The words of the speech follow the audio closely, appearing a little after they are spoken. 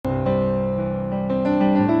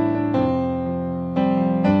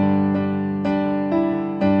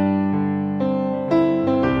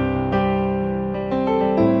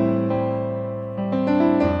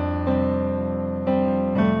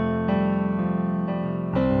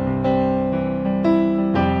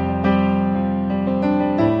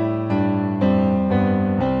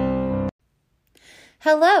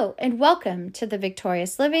Hello, and welcome to the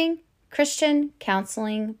Victorious Living Christian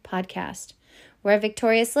Counseling Podcast, where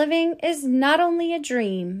victorious living is not only a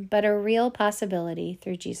dream, but a real possibility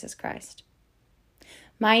through Jesus Christ.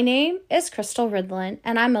 My name is Crystal Ridlin,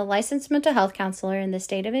 and I'm a licensed mental health counselor in the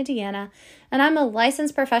state of Indiana, and I'm a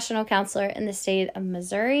licensed professional counselor in the state of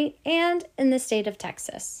Missouri and in the state of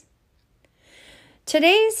Texas.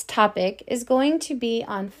 Today's topic is going to be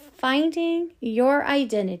on finding your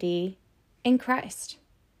identity in Christ.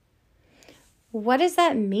 What does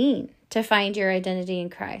that mean to find your identity in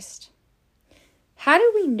Christ? How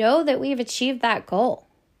do we know that we've achieved that goal?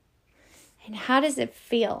 And how does it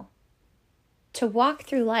feel to walk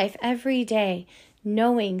through life every day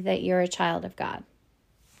knowing that you're a child of God?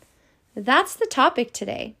 That's the topic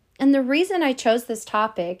today. And the reason I chose this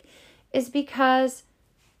topic is because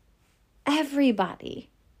everybody,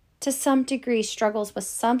 to some degree, struggles with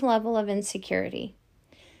some level of insecurity.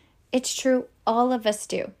 It's true, all of us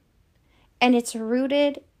do. And it's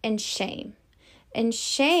rooted in shame. And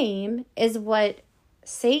shame is what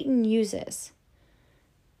Satan uses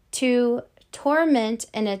to torment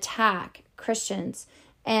and attack Christians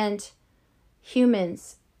and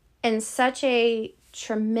humans in such a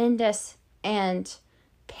tremendous and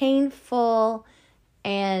painful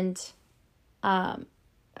and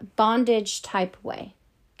bondage type way.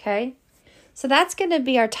 Okay? So that's going to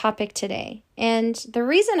be our topic today. And the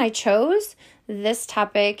reason I chose this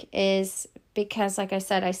topic is because, like I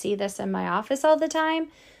said, I see this in my office all the time.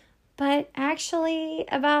 But actually,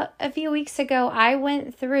 about a few weeks ago, I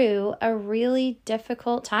went through a really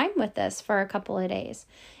difficult time with this for a couple of days.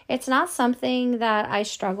 It's not something that I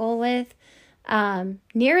struggle with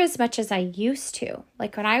near as much as I used to.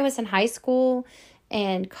 Like when I was in high school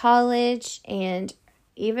and college and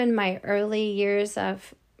even my early years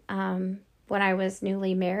of when I was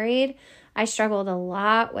newly married, I struggled a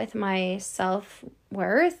lot with my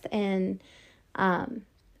self-worth and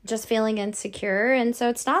just feeling insecure. And so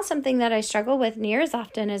it's not something that I struggle with near as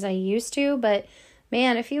often as I used to. But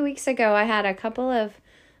man, a few weeks ago, I had a couple of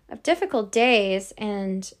difficult days,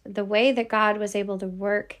 and the way that God was able to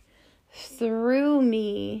work through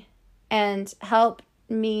me and help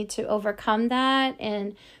me to overcome that,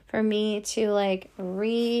 and for me to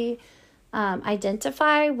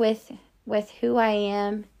identify with who I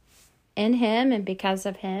am in Him and because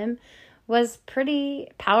of Him, was pretty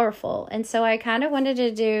powerful. And so I kind of wanted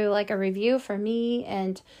to do like a review for me,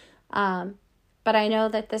 and but I know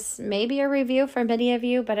that this may be a review for many of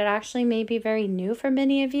you, but it actually may be very new for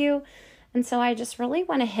many of you. And so I just really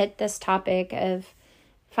want to hit this topic of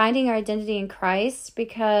finding our identity in Christ,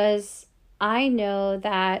 because I know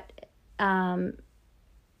that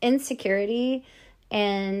insecurity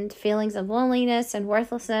and feelings of loneliness and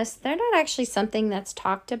worthlessness, they're not actually something that's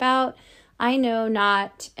talked about. I know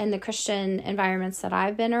not in the Christian environments that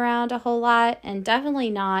I've been around a whole lot, and definitely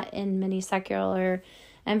not in many secular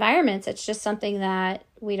environments. It's just something that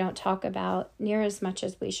we don't talk about near as much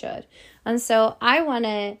as we should. And so I want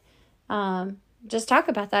to just talk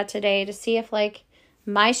about that today to see if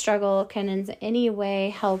my struggle can in any way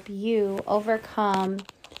help you overcome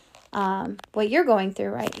what you're going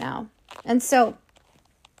through right now. And so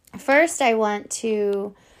first I want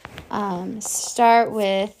to start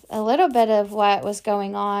with a little bit of what was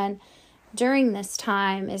going on during this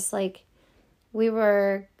time. Is we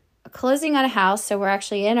were closing on a house, so we're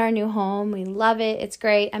actually in our new home. We love it. It's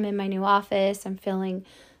great. I'm in my new office. I'm feeling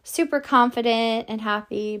super confident and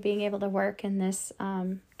happy being able to work in this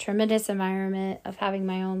tremendous environment of having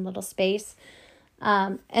my own little space.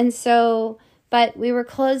 But we were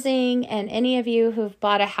closing, and any of you who've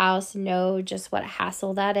bought a house know just what a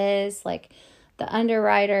hassle that is. The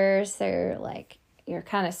underwriters, they're you're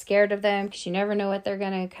kind of scared of them because you never know what they're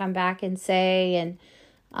going to come back and say. And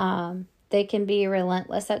they can be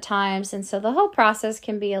relentless at times. And so the whole process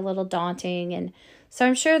can be a little daunting. And so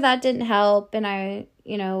I'm sure that didn't help. And I,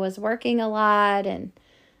 was working a lot. And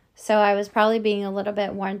so I was probably being a little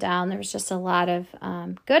bit worn down. There was just a lot of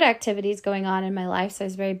good activities going on in my life. So I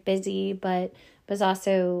was very busy, but was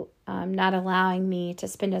also not allowing me to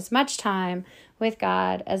spend as much time with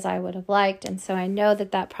God as I would have liked. And so I know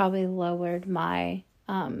that probably lowered my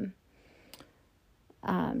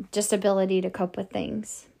just ability to cope with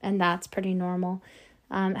things. And that's pretty normal.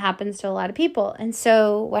 It happens to a lot of people. And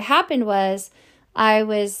so what happened was I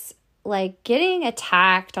was getting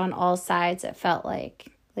attacked on all sides. It felt like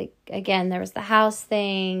again, there was the house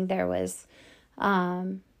thing. There was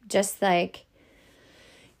just some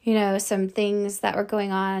things that were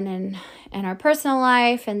going on in our personal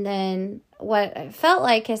life. And then what it felt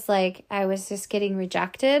like is I was just getting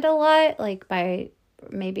rejected a lot, by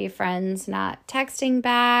maybe friends not texting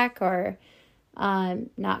back, or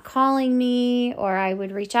not calling me, or I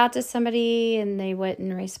would reach out to somebody and they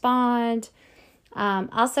wouldn't respond.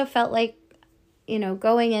 Also felt like,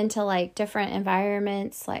 going into like different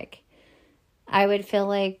environments, like I would feel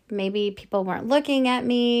like maybe people weren't looking at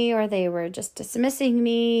me or they were just dismissing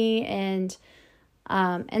me. And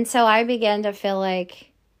so I began to feel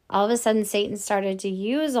like all of a sudden Satan started to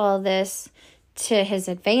use all this to his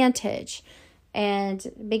advantage and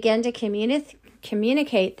began to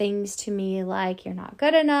communicate things to me like, you're not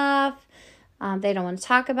good enough. They don't want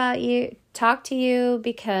to talk to you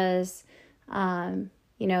because,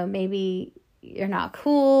 maybe you're not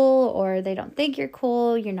cool, or they don't think you're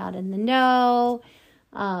cool. You're not in the know.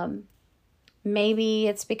 Maybe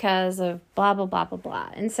it's because of blah, blah, blah, blah, blah.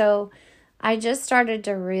 And so I just started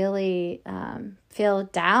to really feel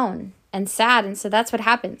down and sad. And so that's what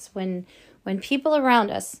happens when people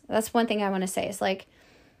around us, that's one thing I want to say, is like,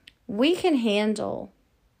 we can handle,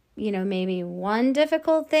 maybe one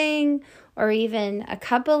difficult thing or even a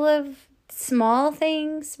couple of small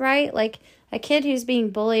things, right? Like a kid who's being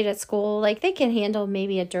bullied at school, like they can handle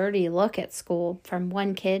maybe a dirty look at school from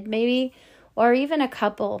one kid maybe, or even a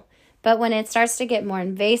couple. But when it starts to get more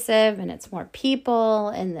invasive and it's more people,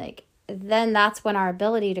 and like, then that's when our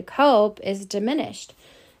ability to cope is diminished.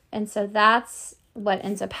 And so that's what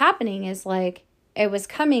ends up happening, is like, it was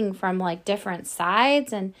coming from like different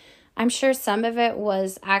sides. And I'm sure some of it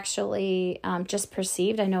was actually just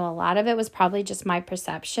perceived. I know a lot of it was probably just my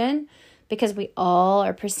perception, because we all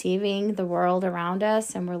are perceiving the world around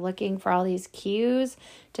us and we're looking for all these cues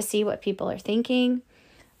to see what people are thinking.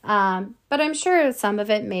 But I'm sure some of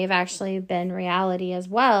it may have actually been reality as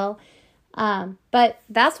well. But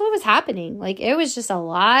that's what was happening. Like, it was just a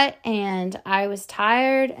lot, and I was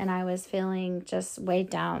tired and I was feeling just weighed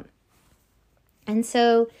down. And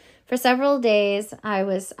so for several days, I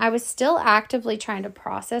was still actively trying to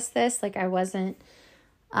process this. Like,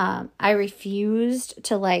 I refused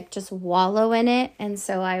to like just wallow in it. And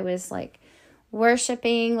so I was like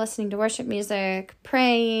worshiping, listening to worship music,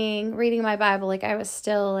 praying, reading my Bible. Like, I was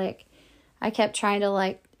still like, I kept trying to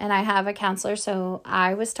like, and I have a counselor, so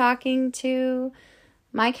I was talking to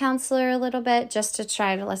my counselor a little bit just to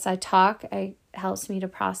try to, as I talk, it helps me to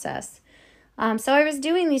process. So I was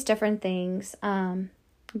doing these different things.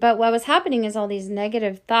 But what was happening is all these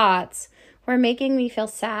negative thoughts were making me feel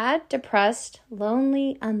sad, depressed,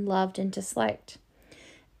 lonely, unloved, and disliked.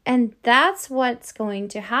 And that's what's going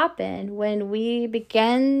to happen when we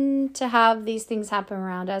begin to have these things happen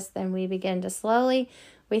around us. Then we begin to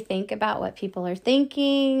we think about what people are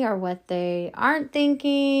thinking or what they aren't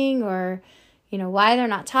thinking, or, why they're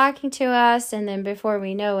not talking to us. And then before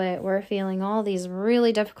we know it, we're feeling all these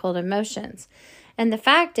really difficult emotions. And the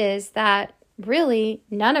fact is that really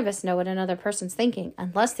none of us know what another person's thinking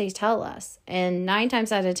unless they tell us. And 9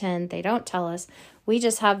 times out of 10, they don't tell us. We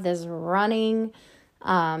just have this running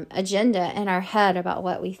agenda in our head about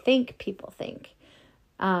what we think people think,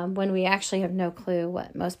 when we actually have no clue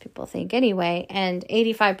what most people think anyway. And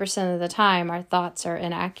 85% of the time, our thoughts are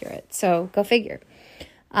inaccurate. So go figure.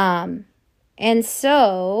 And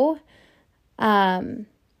so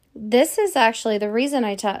this is actually the reason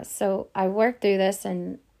I test. So I worked through this,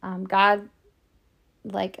 and God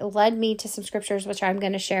led me to some scriptures, which I'm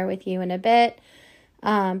going to share with you in a bit.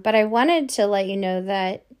 But I wanted to let you know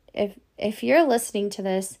that if you're listening to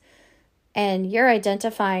this and you're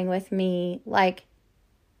identifying with me, like,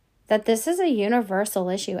 that this is a universal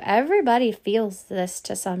issue. Everybody feels this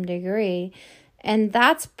to some degree. And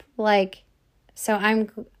that's like, so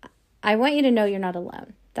I want you to know you're not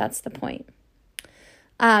alone. That's the point.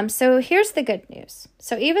 So here's the good news.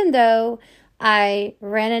 So even though I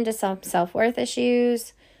ran into some self-worth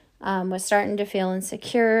issues, was starting to feel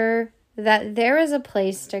insecure, that there is a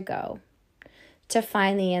place to go to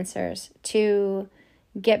find the answers, to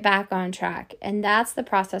get back on track. And that's the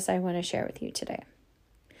process I want to share with you today.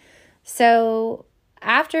 So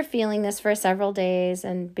after feeling this for several days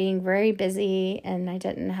and being very busy, and I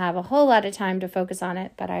didn't have a whole lot of time to focus on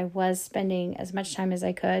it, but I was spending as much time as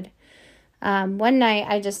I could. One night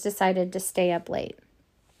I just decided to stay up late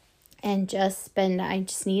and I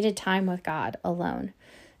just needed time with God alone.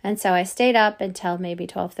 And so I stayed up until maybe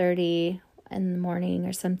 12:30 in the morning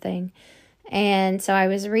or something. And so I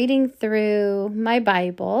was reading through my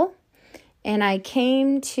Bible, and I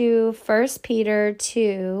came to 1 Peter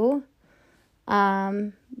 2,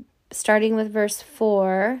 starting with verse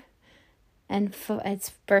 4, and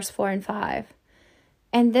it's verse 4 and 5.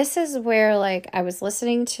 And this is where, I was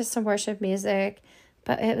listening to some worship music,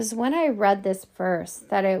 but it was when I read this verse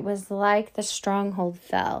that it was like the stronghold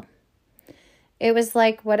fell. It was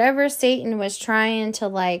like whatever Satan was trying to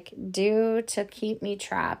like do to keep me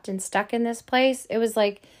trapped and stuck in this place, it was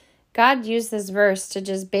like God used this verse to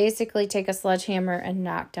just basically take a sledgehammer and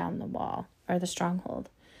knock down the wall or the stronghold.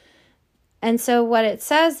 And so what it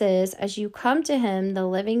says is, as you come to him, the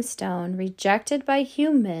living stone, rejected by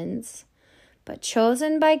humans, but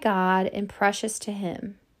chosen by God and precious to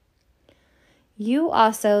him, you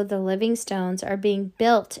also, the living stones, are being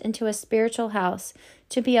built into a spiritual house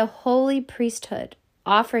to be a holy priesthood,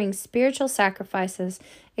 offering spiritual sacrifices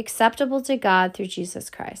acceptable to God through Jesus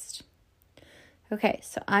Christ. Okay,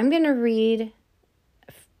 so I'm going to read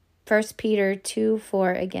 1 Peter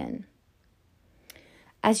 2:4 again.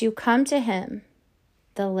 As you come to him,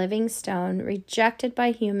 the living stone, rejected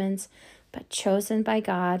by humans, but chosen by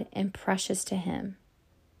God and precious to him.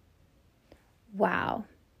 Wow.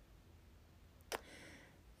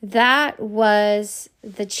 That was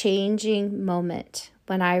the changing moment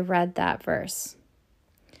when I read that verse.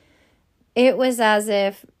 It was as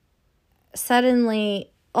if suddenly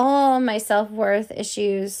all my self-worth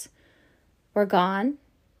issues were gone.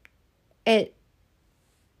 It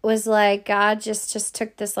was like God just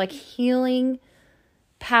took this like healing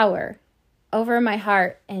power over my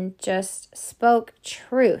heart and just spoke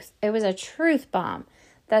truth. It was a truth bomb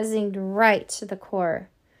that zinged right to the core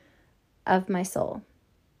of my soul.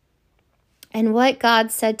 And what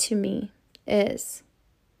God said to me is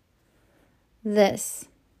this,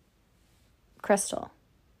 Crystal,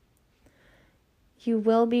 you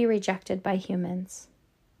will be rejected by humans,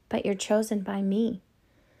 but you're chosen by me.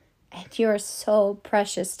 And you are so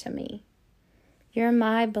precious to me. You're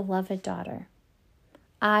my beloved daughter.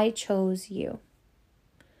 I chose you.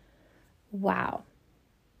 Wow.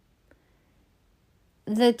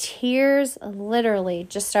 The tears literally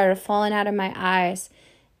just started falling out of my eyes.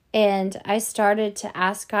 And I started to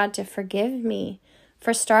ask God to forgive me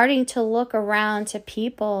for starting to look around to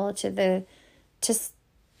people, to just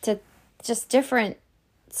different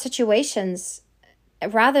situations,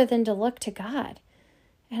 rather than to look to God.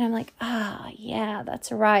 And I'm like, yeah,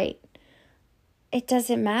 that's right. It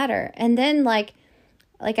doesn't matter. And then like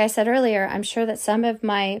I said earlier, I'm sure that some of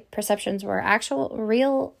my perceptions were actual,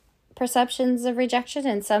 real perceptions of rejection,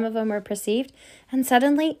 and some of them were perceived. And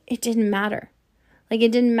suddenly it didn't matter. Like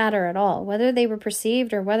it didn't matter at all, whether they were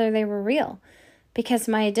perceived or whether they were real, because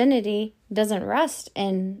my identity doesn't rest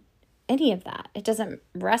in any of that. It doesn't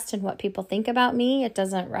rest in what people think about me. It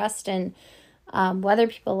doesn't rest in whether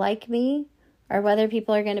people like me or whether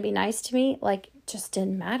people are going to be nice to me. Like, it just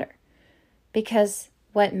didn't matter, because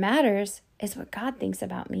what matters is what God thinks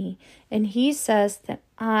about me. And he says that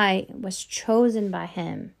I was chosen by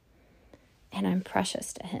him and I'm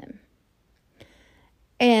precious to him.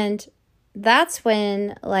 And that's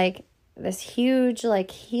when like this huge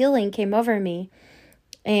like healing came over me,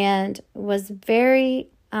 and was very,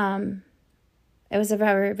 it was a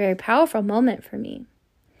very, very powerful moment for me.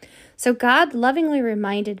 So God lovingly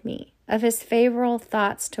reminded me of his favorable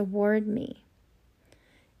thoughts toward me.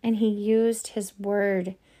 And he used his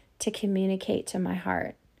word to communicate to my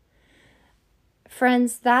heart.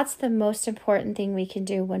 Friends, that's the most important thing we can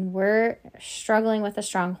do when we're struggling with a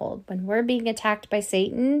stronghold, when we're being attacked by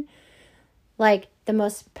Satan. Like, the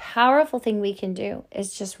most powerful thing we can do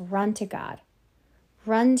is just run to God.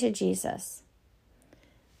 Run to Jesus.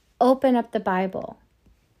 Open up the Bible.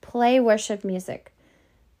 Play worship music.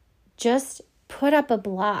 Just put up a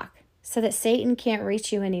block so that Satan can't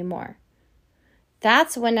reach you anymore.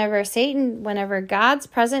 That's whenever God's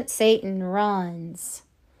present, Satan runs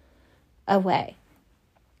away.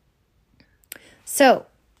 So,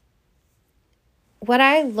 what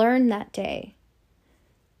I learned that day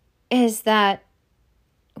is that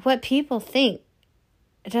what people think,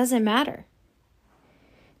 it doesn't matter.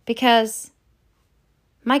 Because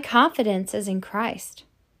my confidence is in Christ.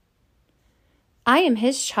 I am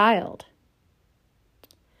his child.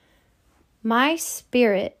 My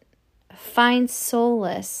spirit finds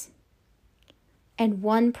solace in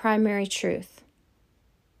one primary truth.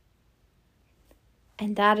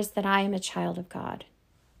 And that is that I am a child of God.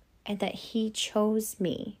 And that he chose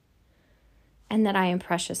me. And that I am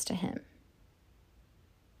precious to him.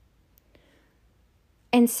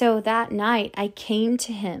 And so that night I came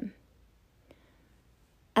to him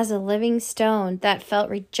as a living stone that felt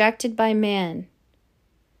rejected by man,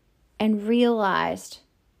 and realized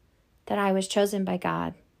that I was chosen by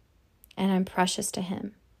God and I'm precious to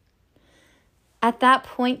him. At that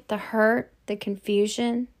point, the hurt, the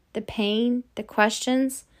confusion, the pain, the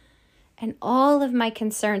questions, and all of my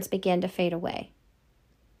concerns began to fade away.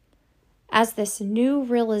 As this new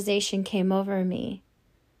realization came over me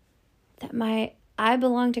that I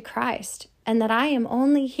belong to Christ, and that I am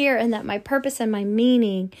only here and that my purpose and my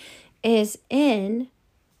meaning is in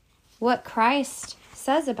what Christ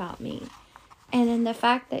says about me and in the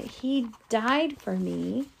fact that he died for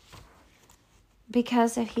me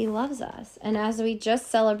because he loves us. And as we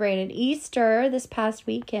just celebrated Easter this past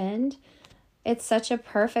weekend, it's such a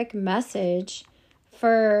perfect message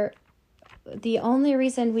for the only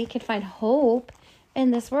reason we could find hope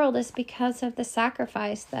in this world is because of the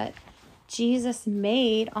sacrifice that Jesus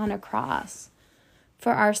made on a cross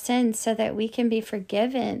for our sins so that we can be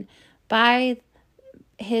forgiven by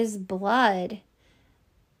his blood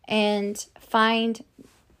and find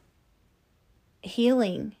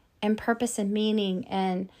healing and purpose and meaning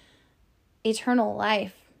and eternal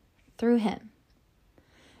life through him.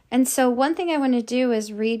 And so one thing I want to do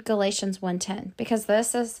is read Galatians 1:10, because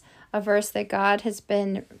this is a verse that God has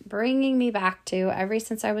been bringing me back to ever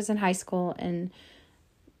since I was in high school, and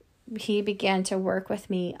he began to work with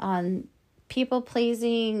me on people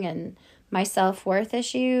pleasing and my self-worth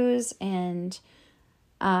issues and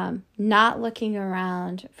not looking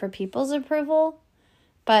around for people's approval,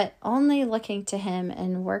 but only looking to him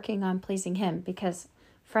and working on pleasing him. Because,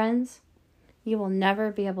 friends, you will never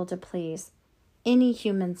be able to please any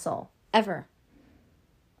human soul, ever.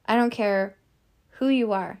 I don't care who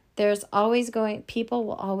you are. People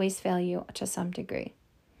will always fail you to some degree,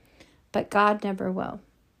 but God never will.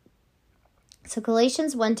 So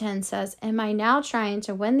Galatians 1:10 says, "Am I now trying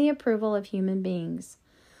to win the approval of human beings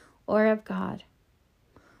or of God?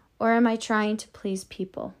 Or am I trying to please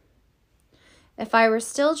people? If I were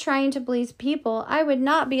still trying to please people, I would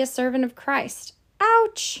not be a servant of Christ."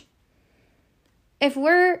 Ouch! If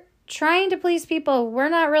we're trying to please people, we're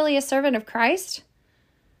not really a servant of Christ?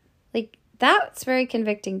 That's very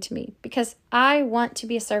convicting to me, because I want to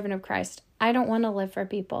be a servant of Christ. I don't want to live for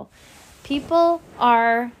people. People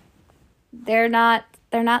they're not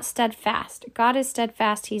steadfast. God is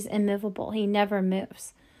steadfast. He's immovable. He never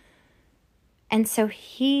moves. And so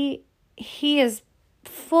he is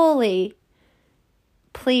fully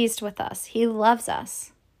pleased with us. He loves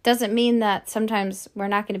us. Doesn't mean that sometimes we're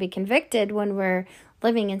not going to be convicted when we're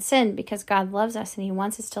living in sin, because God loves us and he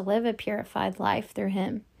wants us to live a purified life through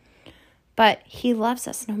him. But he loves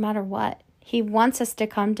us no matter what. He wants us to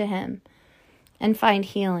come to him and find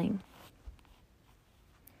healing.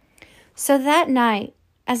 So that night,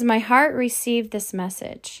 as my heart received this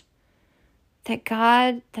message, that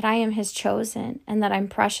I am his chosen and that I'm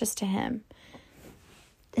precious to him,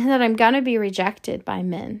 and that I'm going to be rejected by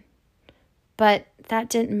men, but that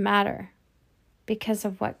didn't matter because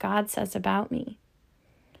of what God says about me.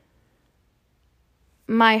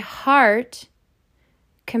 My heart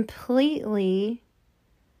completely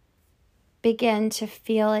began to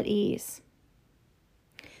feel at ease.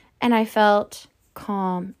 And I felt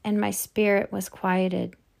calm and my spirit was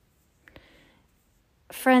quieted.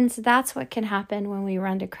 Friends, that's what can happen when we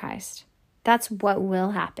run to Christ. That's what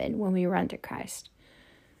will happen when we run to Christ.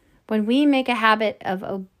 When we make a habit of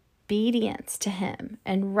obedience to him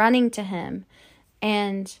and running to him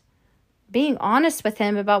and being honest with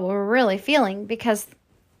him about what we're really feeling, because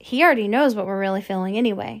he already knows what we're really feeling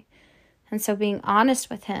anyway. And so being honest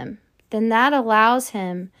with him, then that allows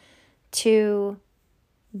him to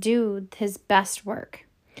do his best work.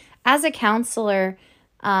 As a counselor,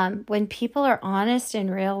 when people are honest and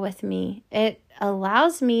real with me, it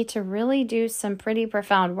allows me to really do some pretty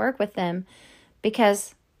profound work with them,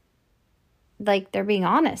 because they're being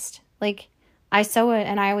honest. I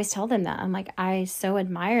always tell them that. I'm I so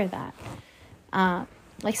admire that.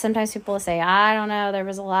 Sometimes people will say, I don't know, there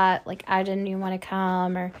was a lot, I didn't even want to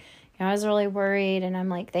come, or, I was really worried. And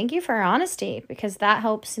I'm thank you for your honesty, because that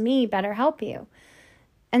helps me better help you.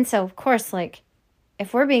 And so, of course,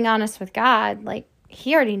 if we're being honest with God,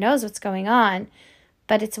 he already knows what's going on,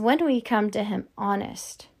 but it's when we come to him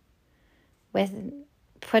honest, with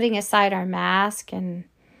putting aside our mask and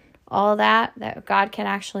all that God can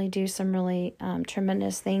actually do some really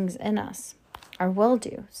tremendous things in us, or will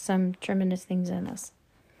do some tremendous things in us.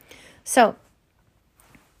 So,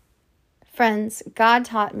 friends, God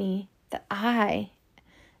taught me that I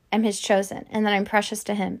am his chosen and that I'm precious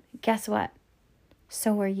to him. Guess what?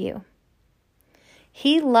 So are you.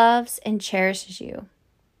 He loves and cherishes you.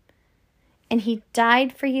 And he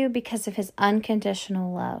died for you because of his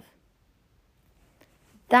unconditional love.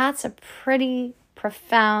 That's a pretty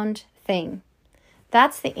profound thing.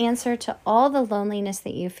 That's the answer to all the loneliness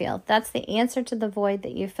that you feel. That's the answer to the void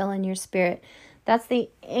that you feel in your spirit. That's the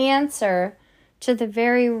answer to the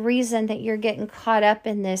very reason that you're getting caught up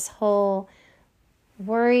in this whole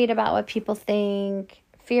worried about what people think,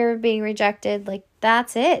 fear of being rejected.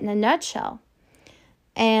 That's it in a nutshell.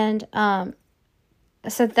 And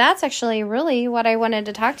So that's actually really what I wanted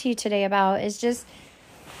to talk to you today about, is just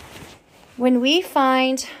when we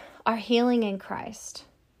find our healing in Christ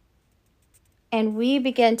and we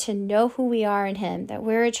begin to know who we are in Him, that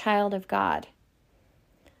we're a child of God,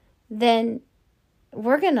 then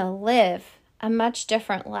we're going to live a much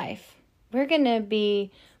different life. We're going to be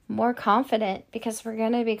more confident because we're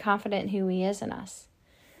going to be confident in who He is in us.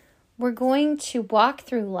 We're going to walk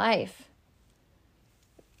through life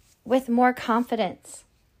with more confidence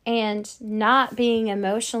and not being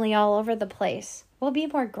emotionally all over the place. We'll be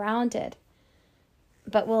more grounded,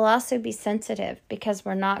 but we'll also be sensitive because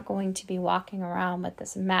we're not going to be walking around with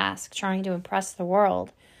this mask trying to impress the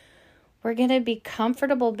world. We're going to be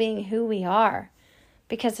comfortable being who we are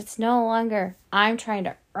because it's no longer I'm trying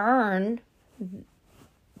to earn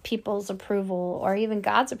people's approval or even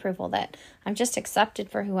God's approval, that I'm just accepted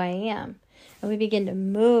for who I am. And we begin to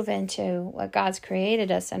move into what God's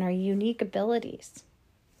created us and our unique abilities.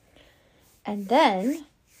 And then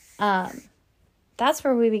that's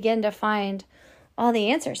where we begin to find all the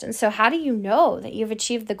answers. And so how do you know that you've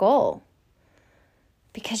achieved the goal?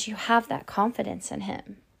 Because you have that confidence in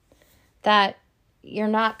Him. That you're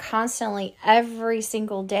not constantly every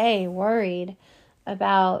single day worried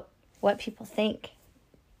about what people think,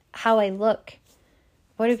 how I look,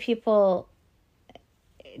 do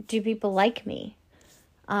people like me?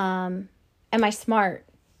 Am I smart?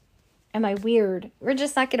 Am I weird? We're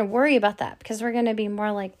just not going to worry about that because we're going to be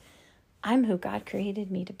more like, I'm who God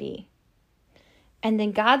created me to be. And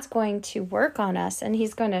then God's going to work on us, and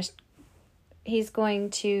He's going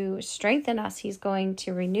to strengthen us. He's going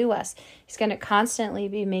to renew us. He's going to constantly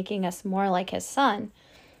be making us more like His Son.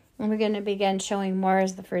 And we're going to begin showing more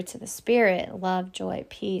as the fruits of the Spirit: love, joy,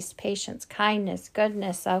 peace, patience, kindness,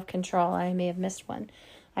 goodness, self-control. I may have missed one.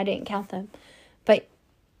 I didn't count them. But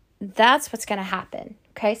that's what's going to happen.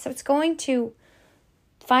 Okay, so it's going to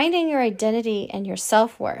finding your identity and your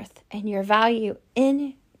self-worth and your value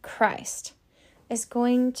in Christ is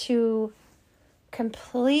going to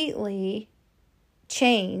completely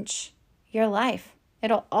change your life.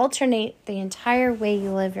 It'll alternate the entire way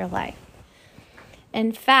you live your life.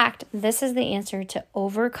 In fact, this is the answer to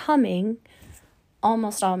overcoming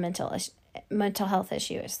almost all mental health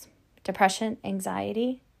issues: depression,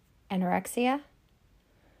 anxiety, anorexia,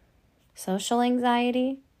 social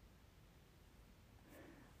anxiety.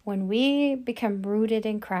 When we become rooted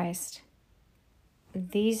in Christ,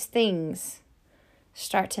 these things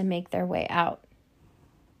start to make their way out,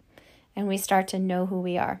 and we start to know who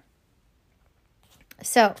we are.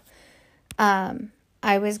 So,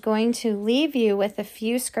 I was going to leave you with a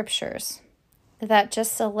few scriptures that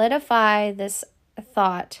just solidify this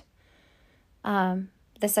thought,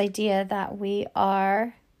 this idea that we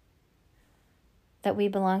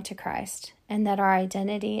belong to Christ, and that our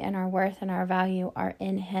identity and our worth and our value are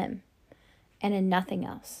in Him and in nothing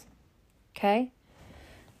else. Okay?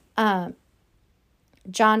 John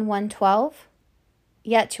 1:12,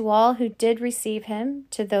 yet to all who did receive Him,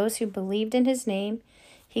 to those who believed in His name,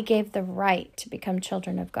 He gave the right to become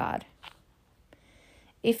children of God.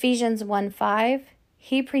 Ephesians 1:5,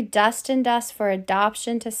 He predestined us for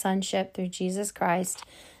adoption to sonship through Jesus Christ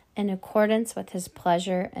in accordance with His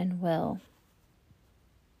pleasure and will.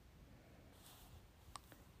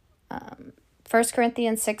 1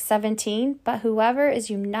 Corinthians 6:17, but whoever is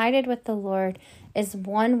united with the Lord is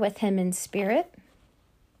one with Him in spirit.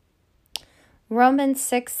 Romans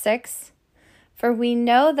 6:6, for we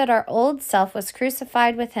know that our old self was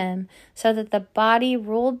crucified with Him, so that the body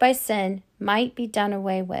ruled by sin might be done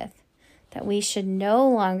away with, that we should no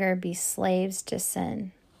longer be slaves to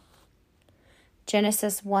sin.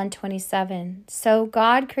 Genesis 1:27, so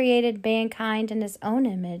God created mankind in His own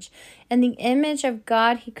image. In the image of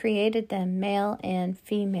God He created them, male and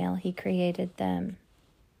female He created them.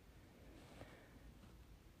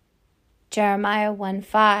 Jeremiah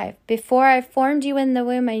 1:5, before I formed you in the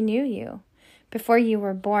womb I knew you. Before you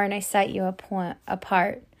were born I set you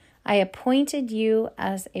apart. I appointed you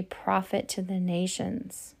as a prophet to the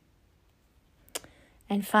nations.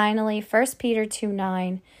 And finally, 1 Peter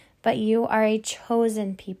 2:9, but you are a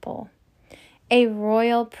chosen people, a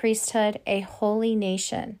royal priesthood, a holy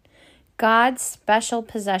nation, God's special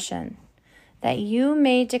possession, that you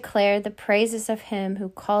may declare the praises of Him who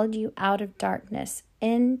called you out of darkness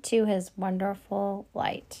into His wonderful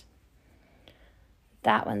light.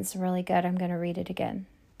 That one's really good. I'm going to read it again.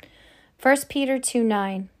 1 Peter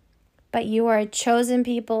 2:9, but you are a chosen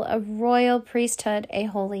people, a royal priesthood, a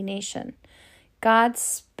holy nation, God's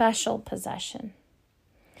special possession,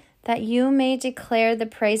 that you may declare the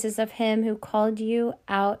praises of Him who called you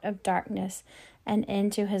out of darkness and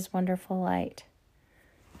into His wonderful light.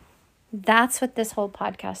 That's what this whole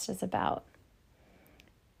podcast is about,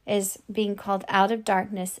 is being called out of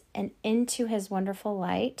darkness and into his wonderful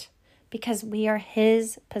light, because we are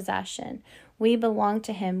his possession. We belong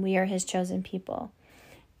to him. We are his chosen people.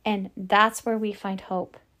 And that's where we find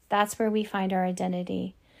hope. That's where we find our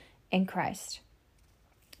identity in Christ.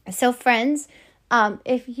 So friends,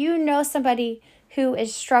 if you know somebody who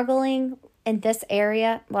is struggling in this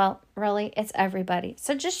area, well, really, it's everybody.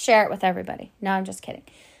 So just share it with everybody. No, I'm just kidding.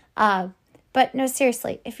 But no,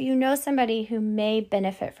 seriously, if you know somebody who may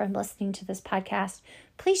benefit from listening to this podcast,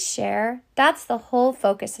 please share. That's the whole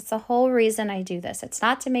focus. It's the whole reason I do this. It's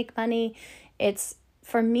not to make money. It's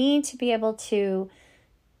for me to be able to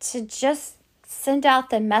just send out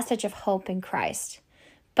the message of hope in Christ.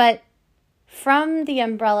 But from the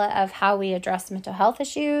umbrella of how we address mental health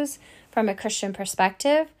issues from a Christian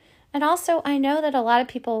perspective. And also, I know that a lot of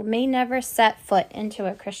people may never set foot into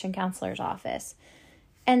a Christian counselor's office.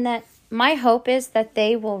 And that my hope is that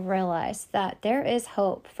they will realize that there is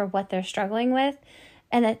hope for what they're struggling with.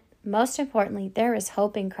 And that most importantly, there is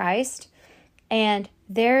hope in Christ. And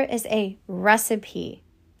there is a recipe,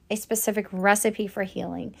 a specific recipe for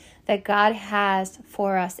healing that God has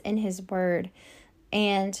for us in his word.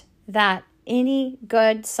 And that any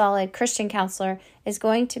good, solid Christian counselor is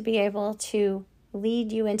going to be able to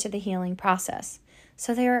lead you into the healing process.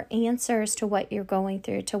 So there are answers to what you're going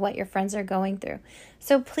through, to what your friends are going through.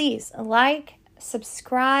 So please like,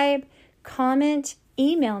 subscribe, comment,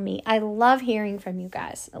 email me. I love hearing from you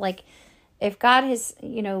guys. Like if God has,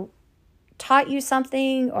 taught you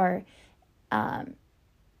something or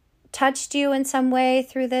touched you in some way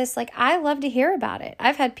through this, like I love to hear about it.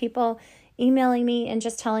 I've had people emailing me and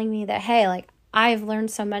just telling me that, hey, like I've learned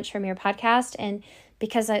so much from your podcast, and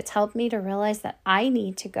because it's helped me to realize that I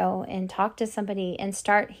need to go and talk to somebody and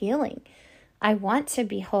start healing. I want to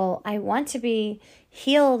be whole. I want to be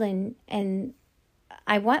healed, and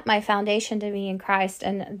I want my foundation to be in Christ.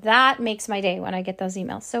 And that makes my day when I get those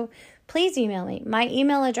emails. So please email me. My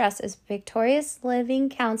email address is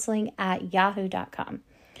victoriouslivingcounseling@yahoo.com.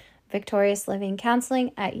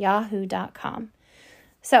 victoriouslivingcounseling@yahoo.com.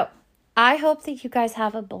 So I hope that you guys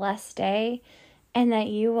have a blessed day and that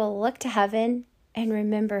you will look to heaven and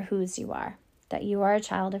remember whose you are, that you are a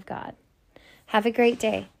child of God. Have a great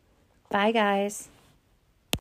day. Bye, guys.